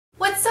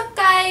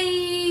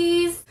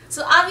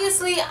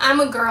obviously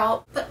I'm a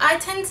girl, but I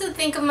tend to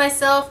think of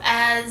myself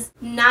as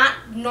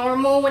not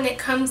normal when it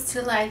comes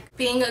to like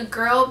being a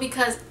girl,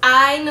 because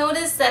I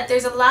notice that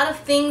there's a lot of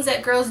things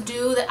that girls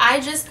do that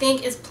I just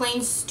think is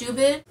plain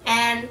stupid,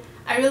 and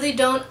I really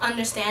don't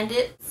understand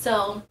it.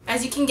 So,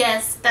 as you can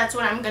guess, that's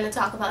what I'm going to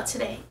talk about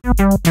today.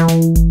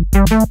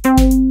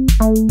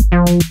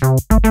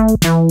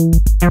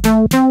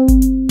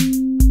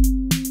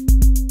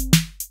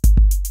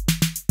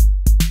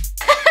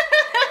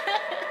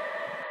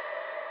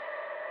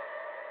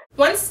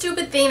 One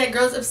stupid thing that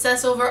girls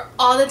obsess over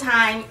all the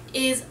time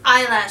is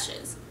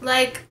eyelashes.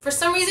 Like, for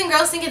some reason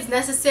girls think it's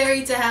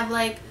necessary to have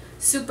like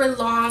super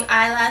long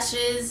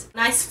eyelashes,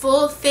 nice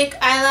full thick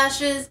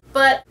eyelashes,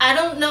 but I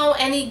don't know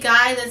any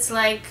guy that's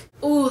like,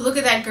 ooh, look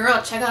at that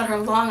girl, check out her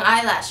long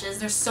eyelashes,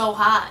 they're so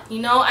hot. You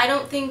know, I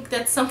don't think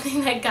that's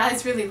something that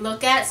guys really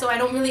look at, so I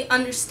don't really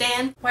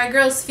understand why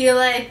girls feel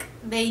like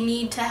they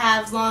need to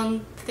have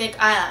long, thick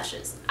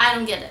eyelashes. I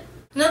don't get it.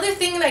 Another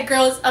thing that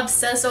girls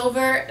obsess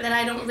over that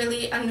I don't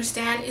really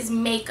understand is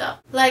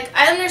makeup. Like,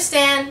 I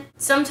understand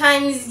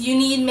sometimes you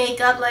need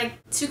makeup like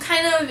to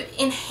kind of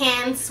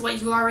enhance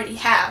what you already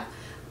have.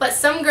 But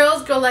some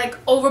girls go like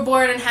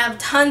overboard and have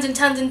tons and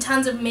tons and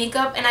tons of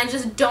makeup, and I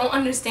just don't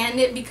understand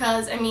it,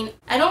 because I mean,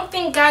 I don't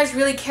think guys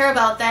really care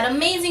about that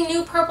amazing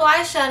new purple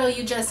eyeshadow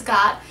you just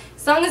got.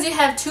 As long as you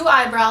have 2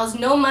 eyebrows,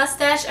 no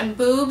mustache, and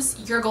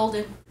boobs, you're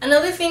golden.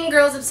 Another thing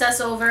girls obsess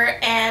over,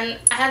 and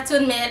I have to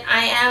admit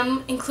I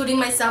am including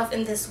myself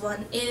in this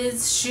one,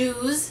 is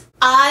shoes.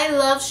 I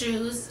love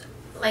shoes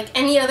like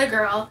any other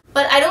girl,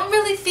 but I don't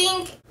really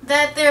think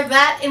that they're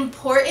that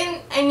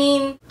important. I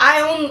mean,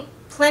 I own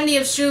plenty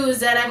of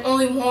shoes that I've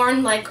only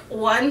worn like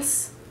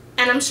once,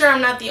 and I'm sure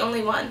I'm not the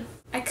only one.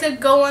 I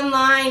could go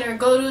online or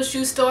go to a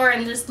shoe store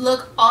and just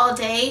look all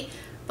day,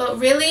 but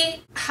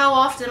really, how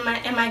often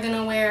am I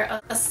gonna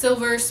wear a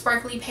silver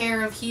sparkly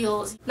pair of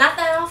heels? Not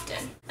that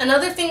often.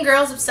 Another thing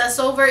girls obsess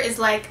over is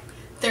like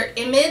their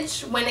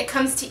image when it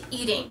comes to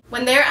eating.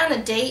 When they're on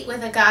a date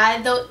with a guy,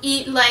 they'll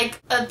eat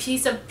like a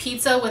piece of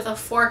pizza with a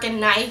fork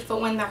and knife, but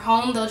when they're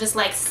home, they'll just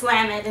like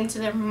slam it into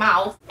their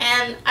mouth.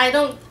 And I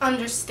don't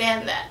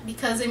understand that,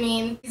 because I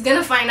mean, he's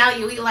gonna find out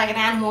you eat like an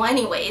animal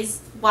anyways.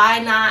 Why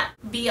not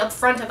be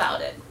upfront about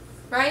it,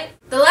 right?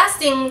 The last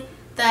thing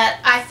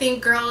that I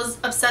think girls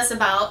obsess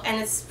about,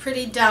 and it's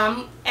pretty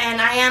dumb,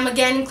 and I am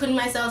again including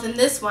myself in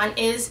this one,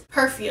 is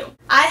perfume.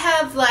 I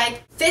have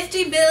like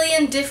 50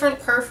 billion different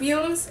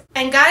perfumes,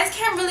 and guys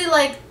can't really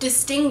like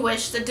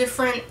distinguish the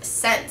different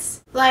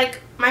scents.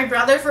 Like my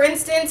brother, for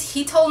instance,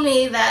 he told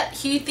me that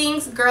he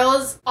thinks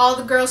all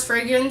the girls'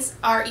 fragrance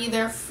are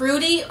either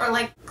fruity or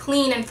like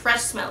clean and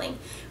fresh smelling,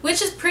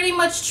 which is pretty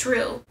much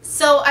true.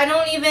 So I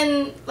don't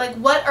even, like,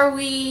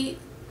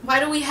 why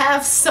do we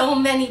have so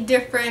many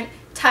different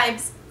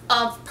types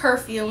of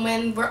perfume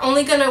when we're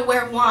only gonna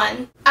wear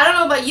one? I don't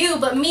know about you,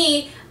 but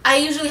me, I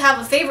usually have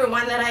a favorite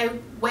one that I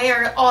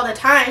wear all the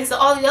time, so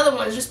all the other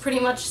ones just pretty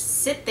much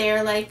sit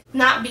there like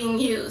not being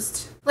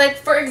used. Like,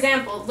 for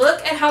example,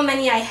 look at how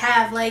many I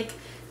have, like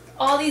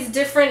all these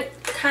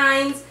different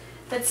kinds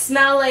that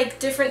smell like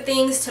different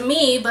things to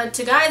me, but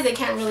to guys they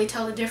can't really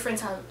tell the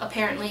difference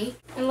apparently.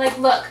 And like,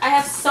 look, I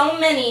have so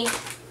many.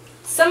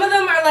 Some of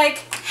them are like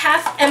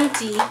half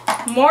empty,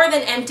 more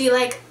than empty,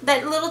 like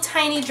that little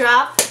tiny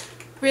drop.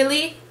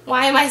 Really?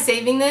 Why am I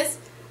saving this?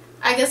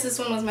 I guess this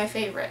one was my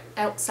favorite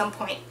at some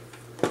point.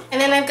 And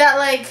then I've got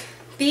like,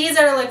 these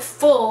are like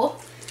full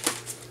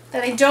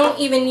that I don't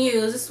even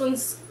use. This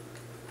one's,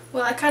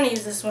 well, I kind of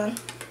use this one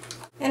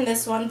and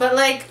this one, but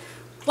like,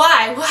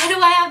 why? Why do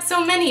I have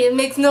so many? It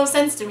makes no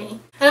sense to me.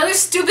 Another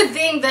stupid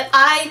thing that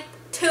I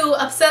too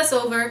obsess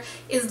over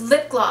is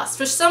lip gloss.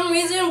 For some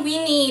reason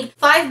we need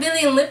 5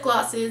 billion lip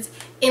glosses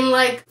in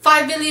like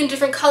 5 billion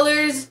different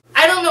colors.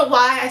 I don't know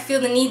why I feel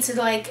the need to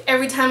like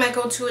every time I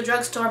go to a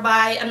drugstore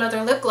buy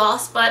another lip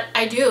gloss, but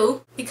I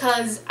do,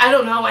 because I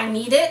don't know, I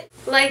need it.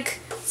 Like,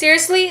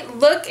 seriously,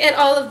 look at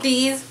all of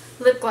these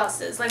lip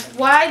glosses. Like,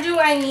 why do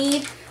I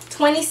need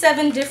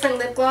 27 different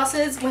lip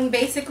glosses when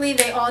basically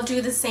they all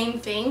do the same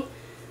thing?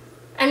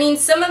 I mean,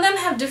 some of them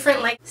have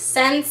different like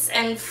scents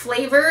and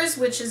flavors,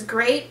 which is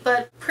great,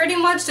 but pretty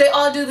much they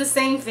all do the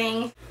same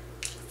thing.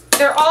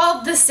 They're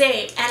all the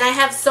same, and I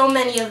have so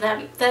many of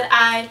them that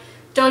I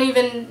don't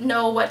even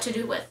know what to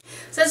do with.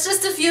 So it's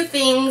just a few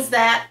things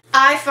that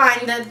I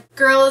find that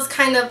girls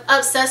kind of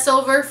obsess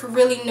over for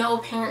really no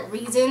apparent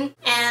reason.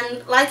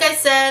 And like I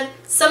said,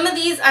 some of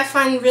these I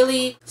find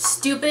really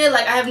stupid.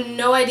 Like, I have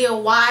no idea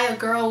why a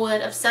girl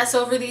would obsess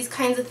over these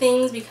kinds of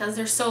things, because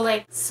they're so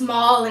like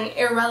small and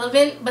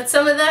irrelevant. But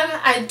some of them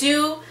I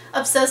do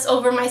obsess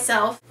over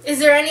myself. Is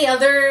there any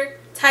other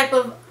type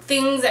of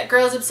things that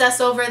girls obsess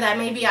over that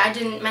maybe I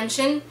didn't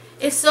mention?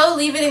 If so,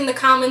 leave it in the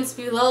comments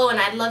below, and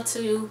I'd love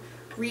to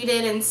read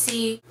it and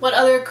see what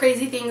other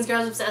crazy things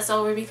girls obsess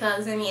over,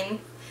 because I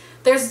mean,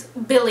 there's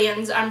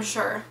billions, I'm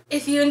sure.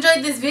 If you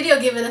enjoyed this video,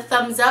 give it a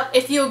thumbs up.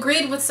 If you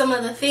agreed with some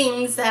of the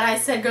things that I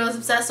said girls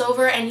obsess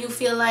over and you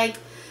feel like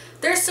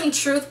there's some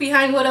truth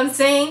behind what I'm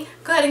saying,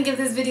 go ahead and give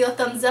this video a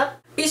thumbs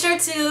up. Be sure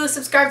to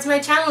subscribe to my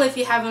channel if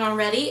you haven't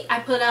already. I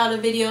put out a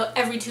video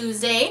every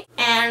Tuesday,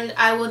 and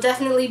I will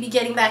definitely be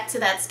getting back to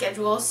that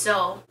schedule,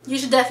 so you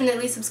should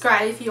definitely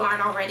subscribe if you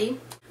aren't already.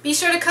 Be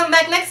sure to come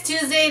back next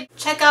Tuesday.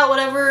 Check out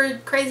whatever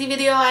crazy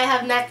video I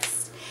have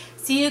next.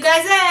 See you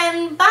guys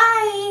then.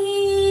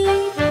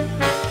 Bye!